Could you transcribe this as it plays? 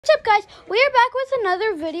What's up, guys? We are back with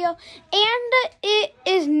another video, and it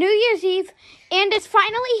is New Year's Eve, and it's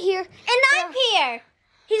finally here. And I'm here.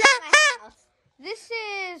 He's at my house. This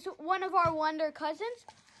is one of our Wonder cousins,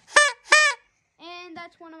 and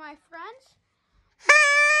that's one of my friends.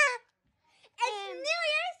 It's New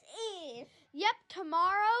Year's Eve. Yep,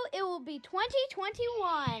 tomorrow it will be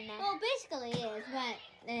 2021. Well, basically it is, but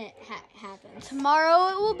it happens. Tomorrow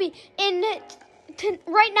it will be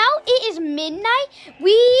right now it is midnight.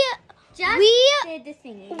 We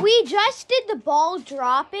just did the ball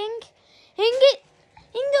dropping.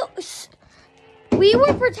 We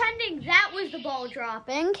were pretending that was the ball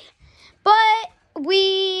dropping, but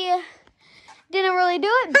we didn't really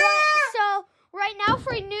do it. So right now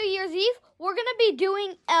for New Year's Eve, we're gonna be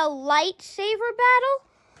doing a lightsaber battle.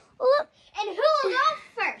 And who will go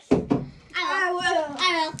first? I will.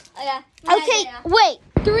 Okay, wait,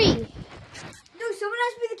 3. No, someone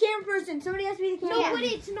has to be the camera person. Somebody has to be the camera. No, but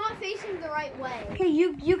it's not facing the right way. Okay,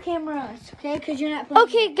 you camera us, okay? Because you're not playing.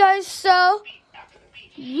 Okay, guys, so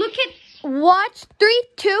watch 3,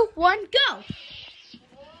 2, 1, go.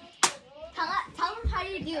 Tell them how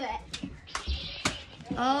you do it.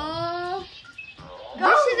 Oh,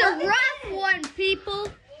 this is a rough one, people.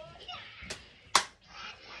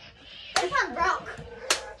 This one broke.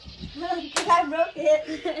 Because I broke it.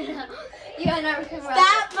 You don't know.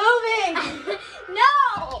 Stop moving.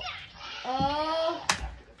 No. Oh,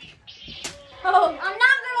 I'm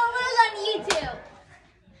not going to lose on YouTube.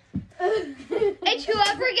 it's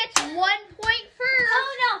whoever gets 1 point first. Oh,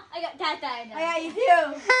 no. I got that. Oh, yeah, you do.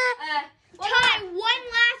 Ty, one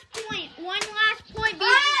last point.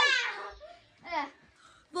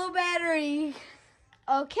 Low battery.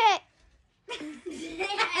 Okay.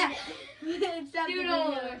 Stop the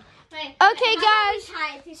video. Wait, Okay, guys.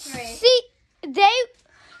 See,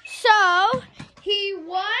 he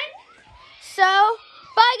won. So